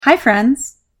Hi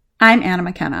friends, I'm Anna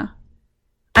McKenna.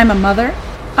 I'm a mother,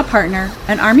 a partner,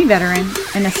 an Army veteran,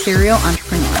 and a serial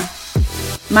entrepreneur.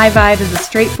 My vibe is a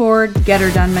straightforward,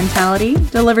 get-her-done mentality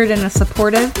delivered in a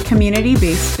supportive,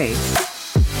 community-based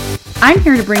space. I'm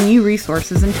here to bring you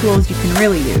resources and tools you can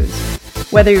really use,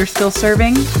 whether you're still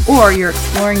serving or you're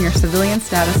exploring your civilian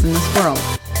status in this world.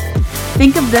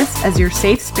 Think of this as your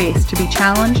safe space to be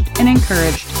challenged and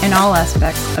encouraged in all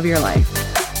aspects of your life.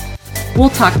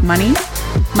 We'll talk money,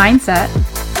 mindset,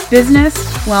 business,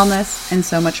 wellness, and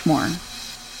so much more.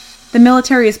 The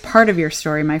military is part of your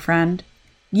story, my friend.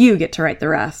 You get to write the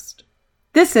rest.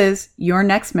 This is Your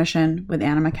Next Mission with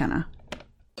Anna McKenna.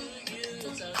 This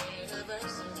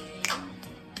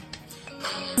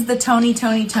is the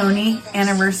Tony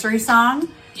anniversary song,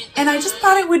 and I just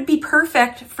thought it would be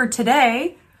perfect for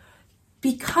today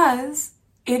because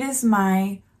it is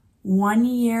my 1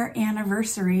 year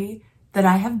anniversary that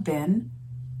I have been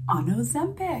on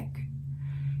Ozempic.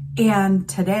 And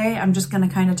today I'm just going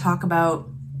to kind of talk about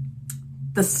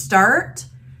the start,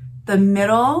 the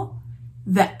middle,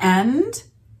 the end,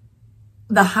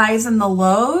 the highs and the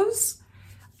lows.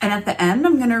 And at the end,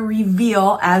 I'm going to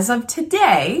reveal, as of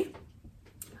today,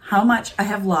 how much I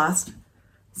have lost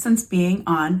since being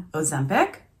on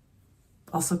Ozempic,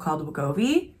 also called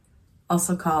Wegovy,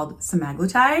 also called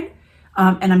semaglutide.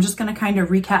 And I'm just going to kind of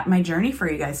recap my journey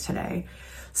for you guys today.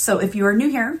 So if you are new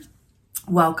here,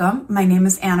 welcome. My name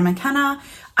is Anna McKenna.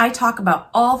 I talk about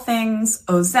all things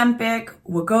Ozempic,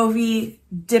 Wegovy,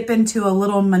 dip into a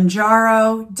little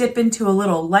Manjaro, dip into a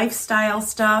little lifestyle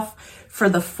stuff for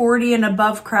the 40 and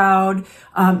above crowd.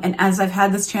 And as I've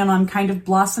had this channel, I'm kind of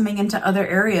blossoming into other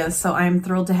areas. So I'm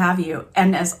thrilled to have you.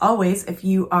 And as always, if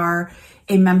you are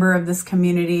a member of this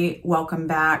community, welcome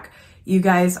back. You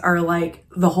guys are like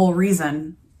the whole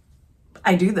reason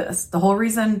I do this, the whole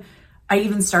reason I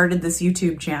even started this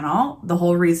YouTube channel, the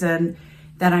whole reason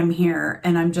that I'm here,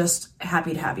 and I'm just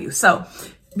happy to have you. So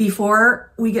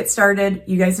before we get started,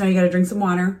 you guys know you got to drink some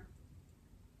water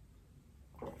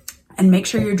and make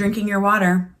sure you're drinking your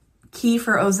water. Key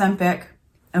for Ozempic,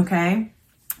 okay?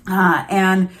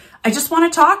 And I just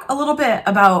want to talk a little bit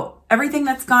about everything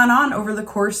that's gone on over the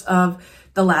course of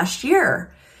the last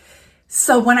year.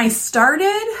 So when I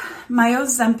started my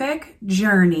Ozempic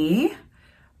journey,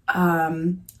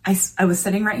 I was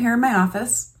sitting right here in my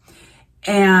office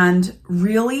and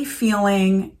really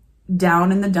feeling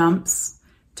down in the dumps.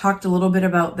 Talked a little bit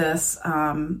about this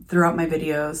throughout my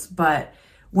videos, but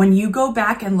when you go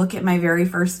back and look at my very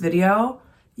first video,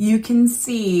 you can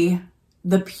see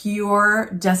the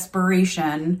pure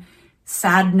desperation,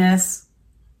 sadness,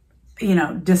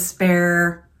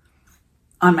 despair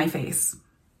on my face.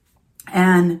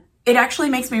 And it actually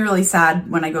makes me really sad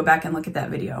when I go back and look at that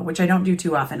video, which I don't do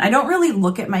too often. I don't really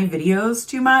look at my videos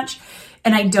too much.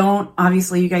 And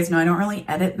obviously you guys know, I don't really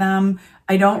edit them.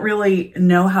 I don't really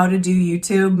know how to do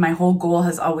YouTube. My whole goal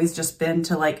has always just been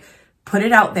to put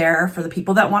it out there for the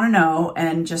people that want to know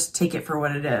and just take it for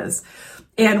what it is.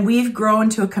 And we've grown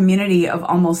to a community of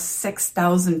almost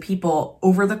 6,000 people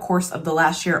over the course of the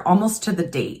last year, almost to the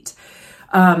date.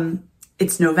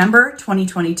 It's November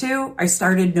 2022. I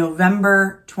started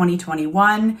November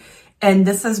 2021, and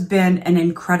this has been an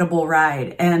incredible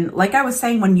ride. And like I was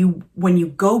saying, when you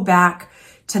go back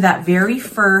to that very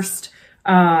first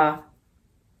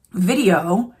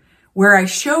video where I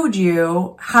showed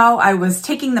you how I was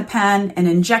taking the pen and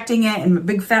injecting it in my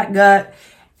big fat gut,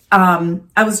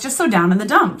 I was just so down in the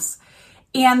dumps.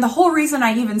 And the whole reason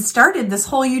I even started this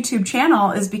whole YouTube channel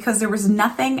is because there was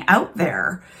nothing out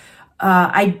there.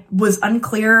 I was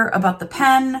unclear about the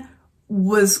pen,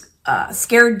 was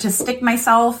scared to stick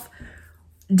myself,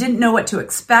 didn't know what to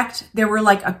expect. There were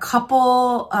a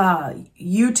couple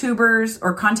YouTubers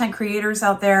or content creators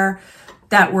out there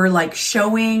that were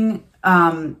showing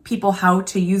people how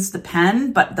to use the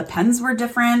pen, but the pens were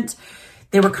different.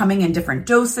 They were coming in different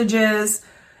dosages.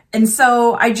 And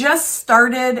so I just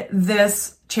started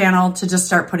this channel to just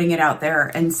start putting it out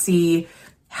there and see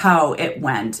how it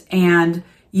went. And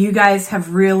you guys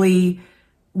have really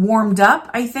warmed up,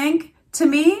 I think, to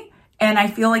me. And I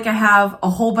feel like I have a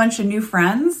whole bunch of new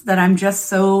friends that I'm just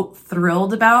so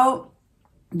thrilled about.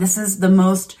 This is the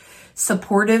most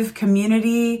supportive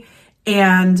community.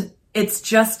 And it's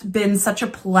just been such a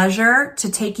pleasure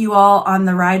to take you all on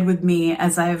the ride with me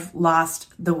as I've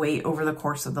lost the weight over the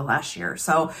course of the last year.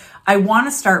 So I want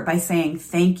to start by saying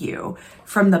thank you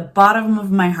from the bottom of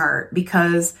my heart,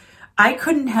 because I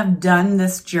couldn't have done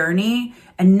this journey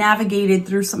and navigated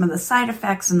through some of the side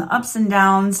effects and the ups and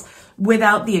downs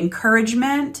without the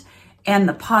encouragement and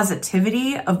the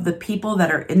positivity of the people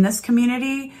that are in this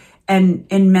community And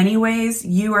in many ways,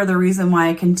 you are the reason why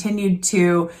I continued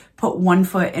to put one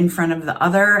foot in front of the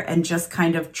other and just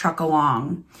kind of truck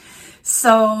along.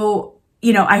 So,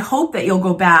 I hope that you'll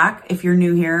go back if you're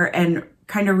new here and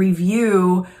kind of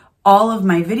review all of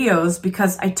my videos,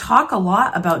 because I talk a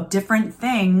lot about different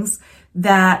things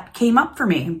that came up for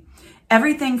me.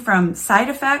 Everything from side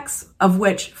effects, of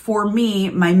which for me,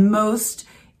 my most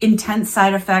intense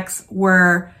side effects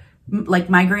were like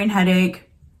migraine headache,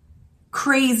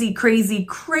 crazy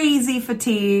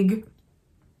fatigue,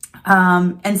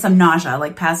 and some nausea,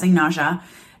 like passing nausea,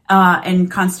 and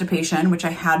constipation, which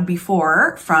I had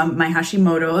before from my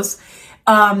Hashimoto's,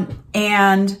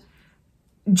 and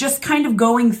just kind of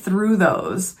going through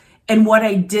those and what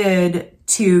I did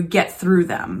to get through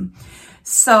them.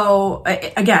 So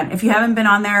again, if you haven't been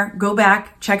on there, go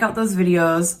back, check out those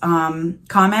videos,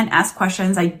 comment, ask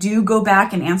questions. I do go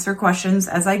back and answer questions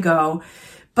as I go.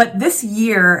 But this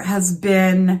year has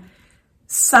been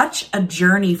such a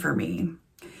journey for me.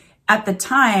 At the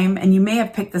time, and you may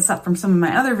have picked this up from some of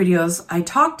my other videos, I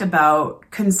talked about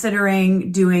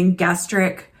considering doing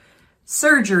gastric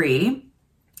surgery.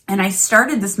 And I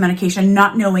started this medication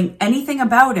not knowing anything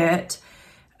about it,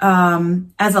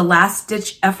 as a last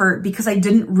ditch effort, because I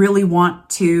didn't really want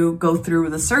to go through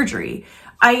the surgery.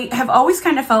 I have always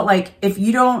kind of felt like if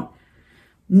you don't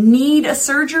need a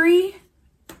surgery,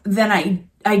 then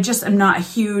I just am not a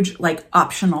huge like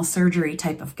optional surgery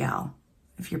type of gal,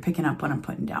 if you're picking up what I'm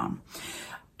putting down.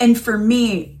 And for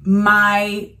me,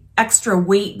 my extra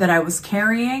weight that I was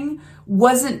carrying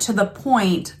wasn't to the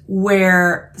point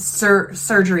where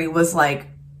surgery was like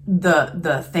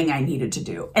the thing I needed to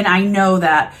do. And I know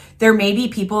that there may be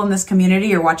people in this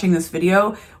community or watching this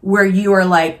video where you are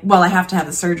like, well, I have to have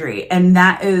the surgery. And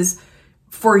that is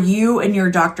for you and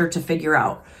your doctor to figure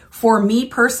out. For me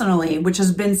personally, which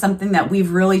has been something that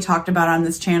we've really talked about on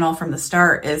this channel from the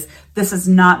start, is this is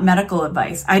not medical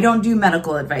advice. I don't do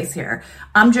medical advice here.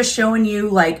 I'm just showing you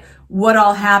like what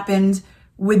all happened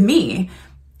with me.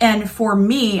 And for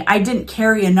me, I didn't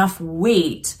carry enough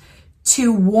weight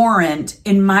to warrant,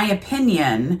 in my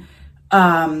opinion,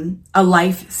 a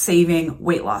life-saving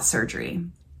weight loss surgery.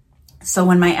 So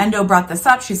when my endo brought this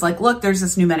up, she's like, look, there's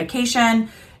this new medication.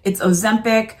 It's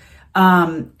Ozempic.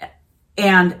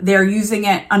 And they're using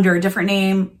it under a different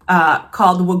name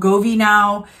called Wegovy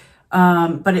now.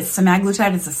 But it's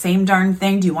semaglutide. It's the same darn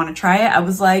thing. Do you want to try it? I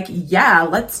was like, yeah,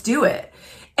 let's do it.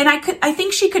 And I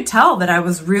think she could tell that I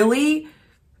was really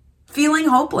feeling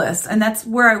hopeless. And that's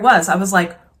where I was. I was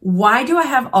like, why do I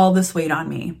have all this weight on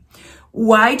me?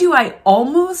 Why do I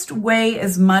almost weigh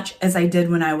as much as I did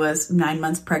when I was 9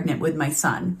 months pregnant with my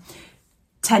son?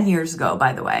 10 years ago,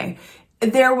 by the way.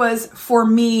 There was, for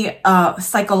me, a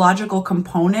psychological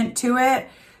component to it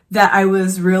that I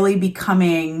was really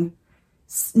becoming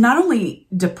not only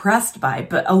depressed by,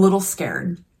 but a little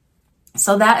scared.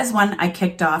 So that is when I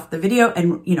kicked off the video,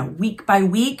 and, week by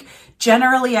week,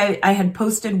 generally I had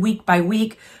posted week by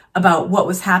week about what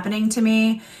was happening to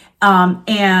me.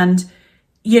 And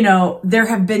there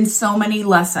have been so many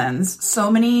lessons, so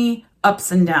many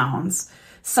ups and downs.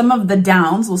 Some of the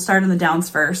downs, we'll start on the downs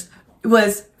first,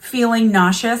 was feeling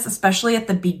nauseous, especially at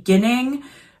the beginning,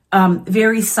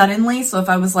 very suddenly. So if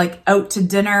I was like out to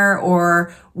dinner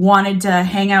or wanted to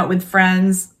hang out with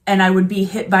friends and I would be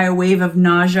hit by a wave of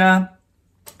nausea,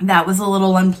 that was a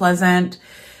little unpleasant.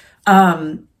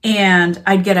 And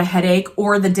I'd get a headache,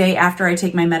 or the day after I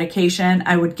take my medication,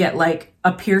 I would get like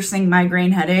a piercing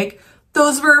migraine headache.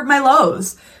 Those were my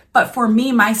lows. But for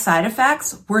me, my side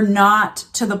effects were not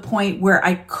to the point where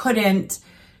I couldn't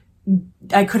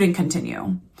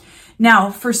continue. Now,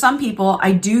 for some people,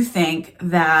 I do think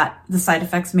that the side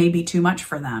effects may be too much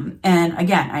for them. And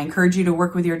again, I encourage you to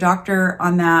work with your doctor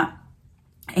on that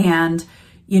and,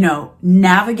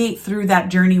 navigate through that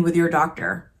journey with your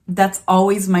doctor. That's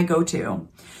always my go-to.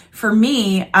 For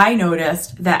me, I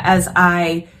noticed that as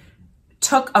I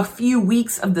took a few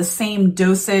weeks of the same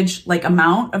dosage, like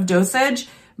amount of dosage,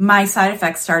 my side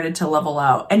effects started to level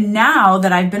out. And now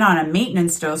that I've been on a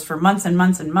maintenance dose for months and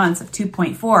months and months of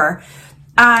 2.4,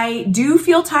 I do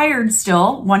feel tired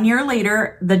still 1 year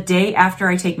later, the day after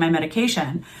I take my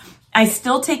medication. I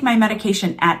still take my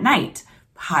medication at night.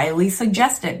 Highly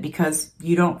suggest it because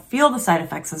you don't feel the side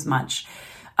effects as much.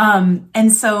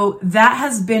 And so that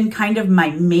has been kind of my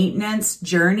maintenance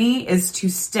journey, is to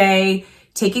stay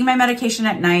taking my medication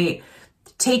at night,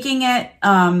 taking it,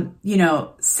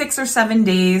 6 or 7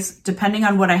 days, depending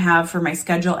on what I have for my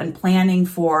schedule, and planning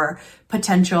for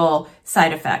potential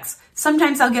side effects.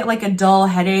 Sometimes I'll get like a dull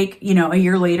headache, a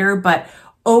year later, but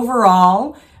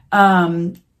overall,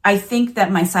 I think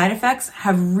that my side effects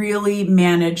have really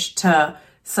managed to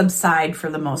subside for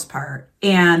the most part.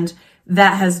 And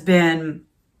that has been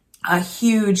a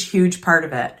huge, huge part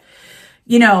of it.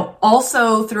 You know,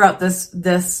 also throughout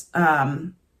this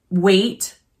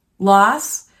weight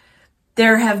loss,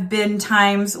 there have been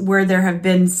times where there have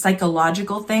been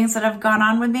psychological things that have gone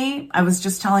on with me. I was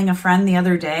just telling a friend the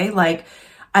other day, like,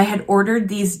 I had ordered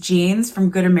these jeans from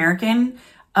Good American,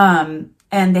 and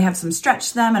they have some stretch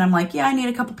to them. And I'm like, yeah, I need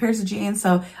a couple pairs of jeans.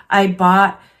 So I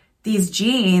bought these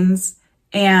jeans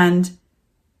and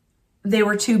they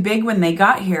were too big when they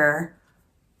got here.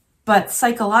 But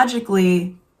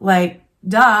psychologically, like,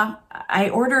 duh, I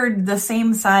ordered the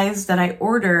same size that I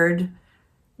ordered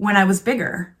when I was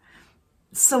bigger.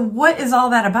 So what is all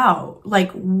that about?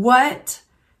 Like, what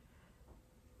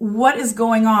is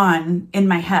going on in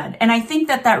my head? And I think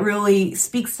that really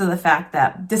speaks to the fact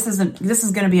that this is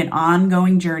going to be an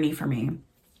ongoing journey for me.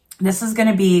 This is going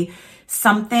to be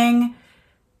something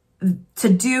to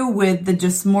do with the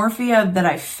dysmorphia that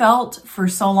I felt for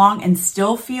so long and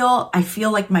still feel. I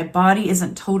feel like my body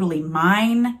isn't totally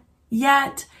mine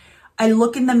yet. I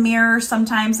look in the mirror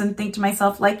sometimes and think to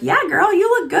myself, like, yeah, girl, you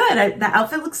look good. That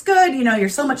outfit looks good. You know, you're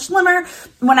so much slimmer.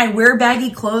 When I wear baggy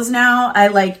clothes now, I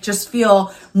like just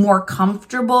feel more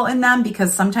comfortable in them,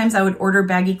 because sometimes I would order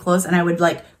baggy clothes and I would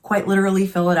like quite literally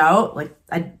fill it out. Like,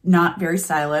 I'm not very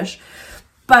stylish,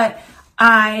 but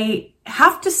I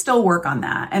have to still work on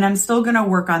that. And I'm still going to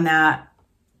work on that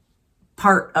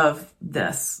part of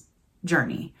this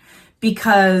journey,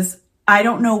 because I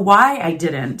don't know why I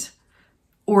didn't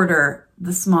order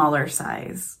the smaller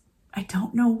size. I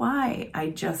don't know why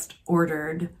I just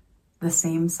ordered the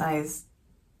same size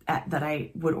that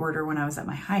I would order when I was at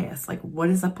my highest. Like, what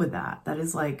is up with that? That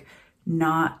is like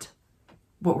not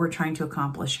what we're trying to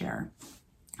accomplish here.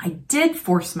 I did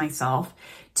force myself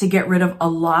to get rid of a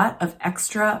lot of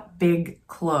extra big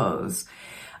clothes.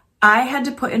 I had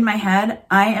to put in my head,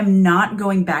 I am not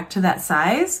going back to that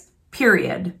size,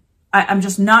 period. I'm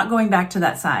just not going back to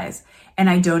that size. And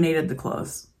I donated the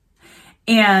clothes.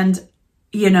 And,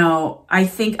 you know, I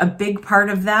think a big part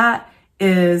of that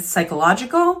is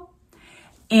psychological.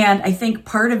 And I think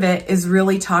part of it is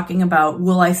really talking about,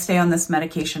 will I stay on this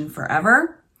medication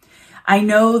forever? I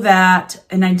know that,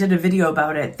 and I did a video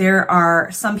about it, there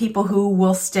are some people who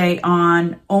will stay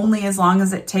on only as long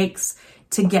as it takes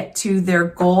to get to their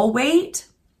goal weight.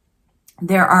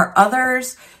 There are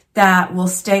others that will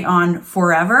stay on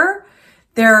forever.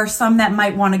 There are some that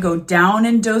might want to go down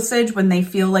in dosage when they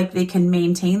feel like they can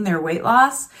maintain their weight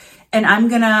loss. And I'm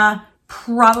going to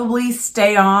probably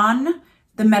stay on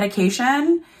the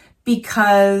medication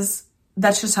because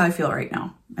that's just how I feel right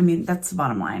now. I mean, that's the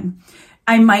bottom line.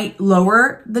 I might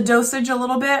lower the dosage a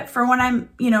little bit for when I'm,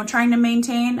 trying to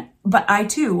maintain, but I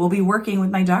too will be working with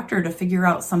my doctor to figure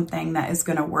out something that is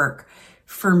going to work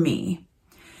for me.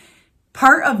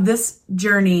 Part of this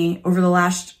journey over the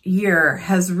last year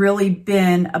has really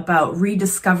been about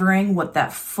rediscovering what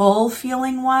that full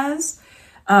feeling was.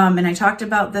 And I talked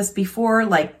about this before,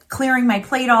 like clearing my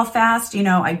plate all fast.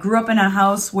 I grew up in a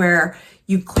house where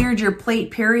you cleared your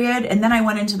plate, period. And then I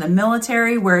went into the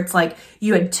military where it's like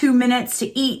you had 2 minutes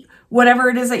to eat whatever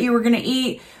it is that you were going to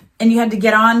eat. And you had to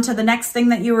get on to the next thing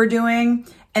that you were doing.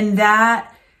 And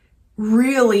that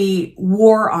really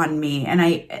wore on me.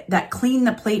 And that clean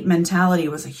the plate mentality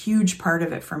was a huge part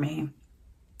of it for me.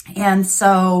 And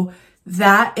so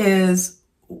that is,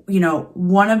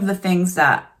 one of the things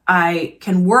that I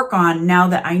can work on now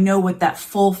that I know what that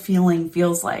full feeling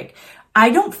feels like. I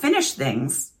don't finish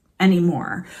things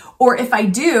anymore. Or if I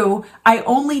do, I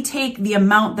only take the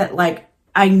amount that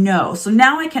I know. So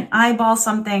now I can eyeball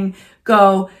something,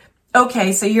 go,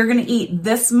 okay, so you're going to eat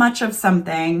this much of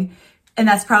something, and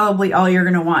that's probably all you're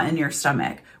going to want in your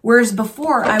stomach. Whereas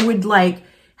before I would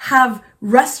have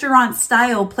restaurant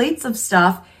style plates of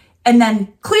stuff and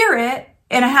then clear it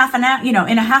in a half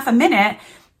a minute.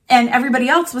 And everybody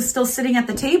else was still sitting at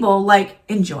the table,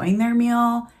 enjoying their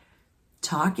meal,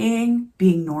 talking,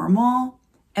 being normal.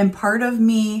 And part of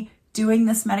me doing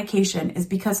this medication is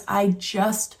because I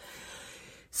just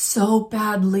so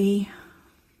badly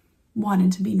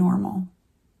wanted to be normal.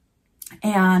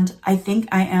 And I think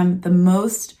I am the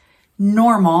most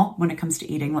normal when it comes to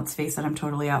eating. Let's face it, I'm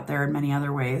totally out there in many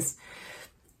other ways,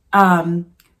 that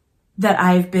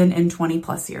I've been in 20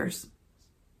 plus years.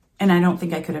 And I don't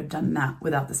think I could have done that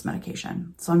without this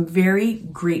medication. So I'm very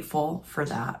grateful for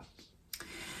that.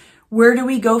 Where do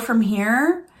we go from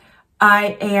here?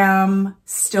 I am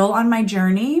still on my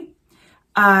journey.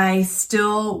 I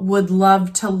still would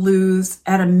love to lose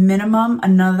at a minimum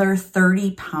another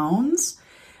 30 pounds.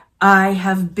 I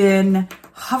have been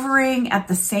hovering at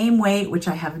the same weight, which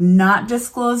I have not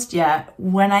disclosed yet.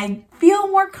 When I feel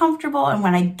more comfortable and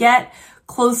when I get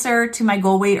closer to my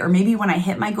goal weight, or maybe when I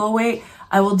hit my goal weight,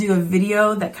 I will do a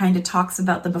video that kind of talks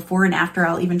about the before and after.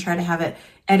 I'll even try to have it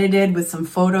edited with some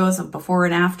photos of before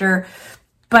and after,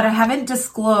 but I haven't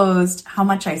disclosed how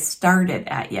much I started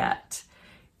at yet.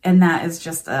 And that is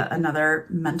just another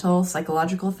mental,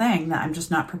 psychological thing that I'm just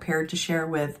not prepared to share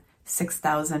with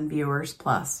 6,000 viewers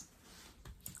plus.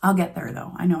 I'll get there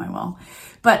though. I know I will.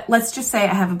 But let's just say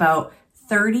I have about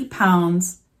 30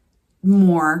 pounds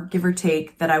more, give or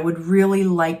take, that I would really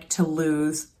like to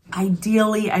lose.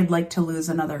 Ideally, I'd like to lose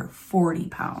another 40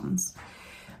 pounds.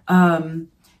 And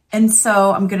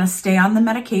so I'm going to stay on the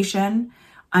medication.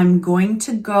 I'm going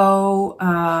to go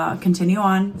continue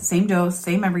on, same dose,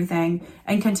 same everything,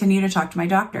 and continue to talk to my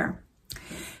doctor.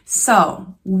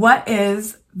 So what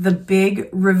is the big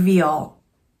reveal?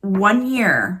 1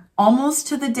 year, almost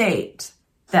to the date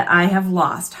that I have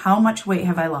lost. How much weight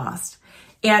have I lost?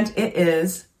 And it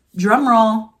is, drum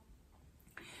roll,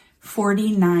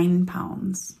 49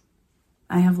 pounds.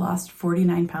 I have lost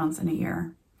 49 pounds in a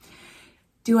year.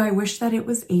 Do I wish that it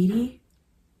was 80?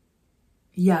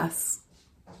 Yes.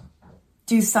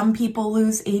 Do some people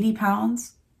lose 80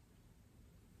 pounds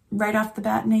right off the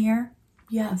bat in a year?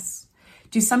 Yes.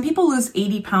 Do some people lose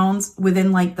 80 pounds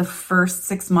within like the first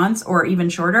 6 months or even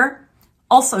shorter?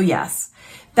 Also, yes.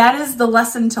 That is the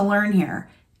lesson to learn here.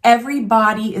 Every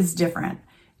body is different.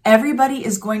 Everybody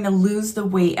is going to lose the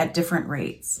weight at different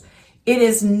rates. It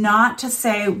is not to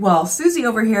say, well, Susie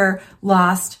over here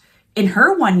lost, in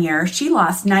her 1 year, she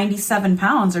lost 97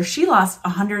 pounds or she lost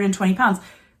 120 pounds.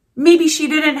 Maybe she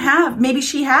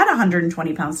had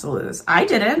 120 pounds to lose. I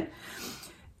didn't.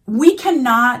 We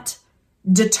cannot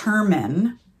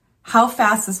determine how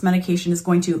fast this medication is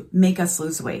going to make us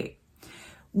lose weight.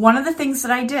 One of the things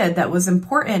that I did that was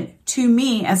important to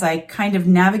me as I kind of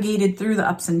navigated through the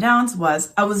ups and downs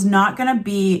was I was not going to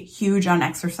be huge on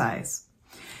exercise.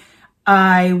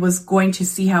 I was going to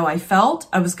see how I felt.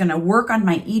 I was going to work on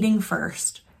my eating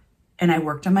first, and I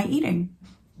worked on my eating.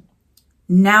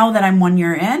 Now that I'm 1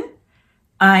 year in,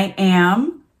 I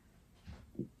am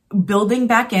building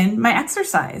back in my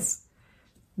exercise.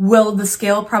 Will the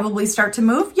scale probably start to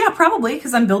move? Yeah, probably,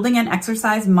 because I'm building in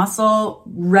exercise muscle,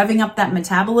 revving up that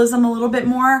metabolism a little bit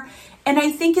more. And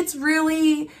I think it's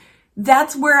really,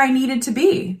 that's where I needed to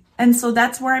be. And so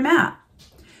that's where I'm at.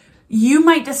 You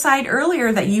might decide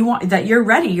earlier that you're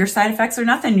ready. Your side effects are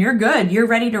nothing. You're good. You're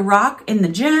ready to rock in the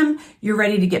gym. You're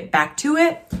ready to get back to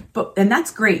it. And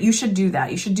that's great. You should do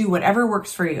that. You should do whatever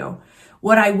works for you.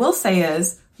 What I will say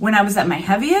is when I was at my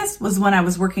heaviest was when I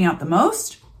was working out the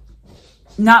most,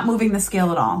 not moving the scale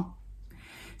at all.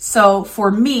 So for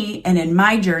me and in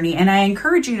my journey, and I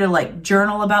encourage you to like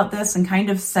journal about this and kind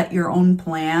of set your own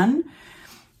plan.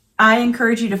 I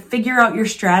encourage you to figure out your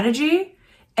strategy.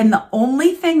 And the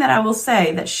only thing that I will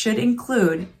say that should be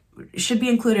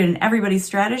included in everybody's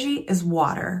strategy is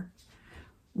water.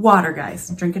 Water, guys.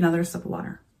 Drink another sip of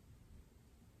water.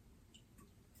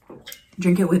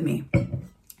 Drink it with me.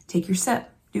 Take your sip.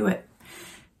 Do it.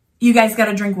 You guys got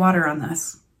to drink water on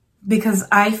this because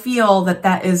I feel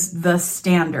that is the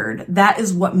standard. That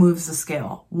is what moves the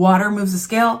scale. Water moves the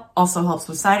scale, also helps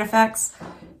with side effects,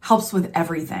 helps with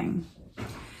everything.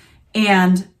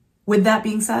 And with that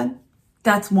being said,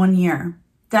 that's 1 year.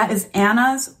 That is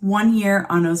Anna's 1 year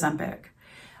on Ozempic.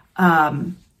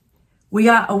 We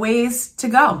got a ways to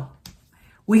go.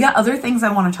 We got other things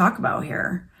I want to talk about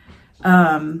here.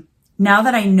 Now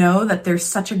that I know that there's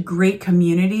such a great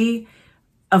community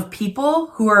of people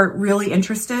who are really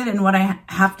interested in what I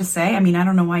have to say. I mean, I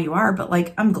don't know why you are, but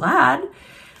like, I'm glad.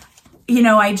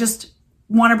 I just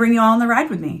want to bring you all on the ride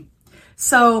with me.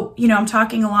 So, I'm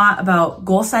talking a lot about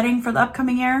goal setting for the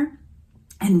upcoming year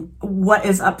and what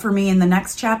is up for me in the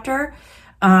next chapter.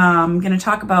 I'm going to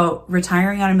talk about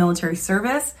retiring out of military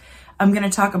service. I'm going to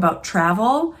talk about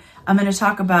travel. I'm going to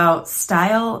talk about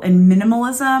style and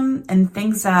minimalism and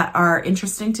things that are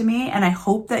interesting to me. And I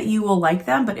hope that you will like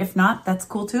them. But if not, that's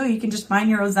cool too. You can just find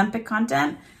your Ozempic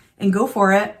content and go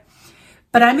for it.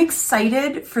 But I'm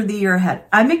excited for the year ahead.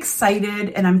 I'm excited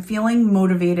and I'm feeling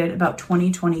motivated about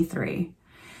 2023.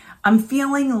 I'm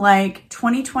feeling like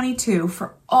 2022,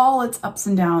 for all its ups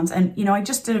and downs, and I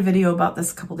just did a video about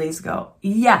this a couple days ago.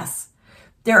 Yes,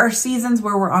 there are seasons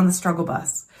where we're on the struggle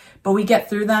bus, but we get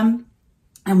through them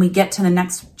and we get to the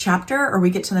next chapter or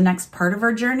we get to the next part of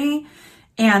our journey.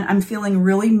 And I'm feeling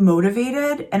really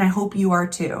motivated, and I hope you are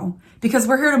too, because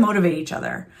we're here to motivate each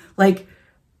other. Like,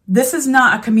 this is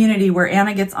not a community where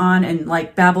Anna gets on and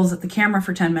like babbles at the camera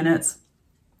for 10 minutes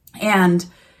and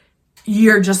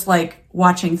you're just like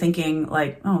watching thinking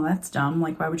like, oh, that's dumb.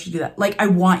 Like, why would you do that? Like, I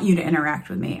want you to interact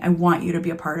with me. I want you to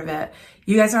be a part of it.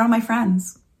 You guys are all my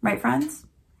friends, right, friends?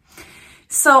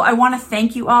 So I want to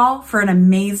thank you all for an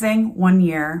amazing 1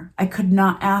 year. I could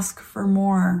not ask for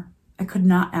more. I could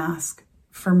not ask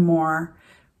for more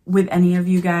with any of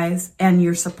you guys and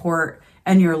your support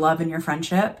and your love and your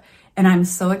friendship. And I'm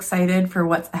so excited for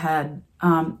what's ahead.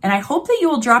 And I hope that you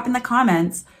will drop in the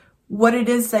comments what it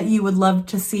is that you would love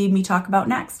to see me talk about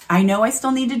next. I know I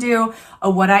still need to do a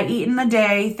what I eat in the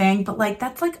day thing, but like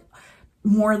that's like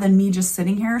more than me just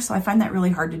sitting here. So I find that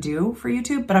really hard to do for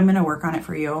YouTube, but I'm going to work on it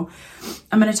for you.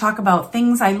 I'm going to talk about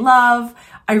things I love.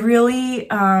 I really,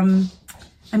 I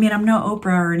mean, I'm no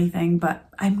Oprah or anything, but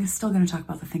I'm still going to talk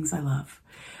about the things I love.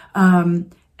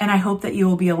 And I hope that you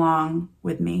will be along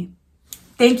with me.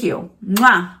 Thank you.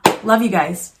 Mwah. Love you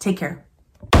guys. Take care.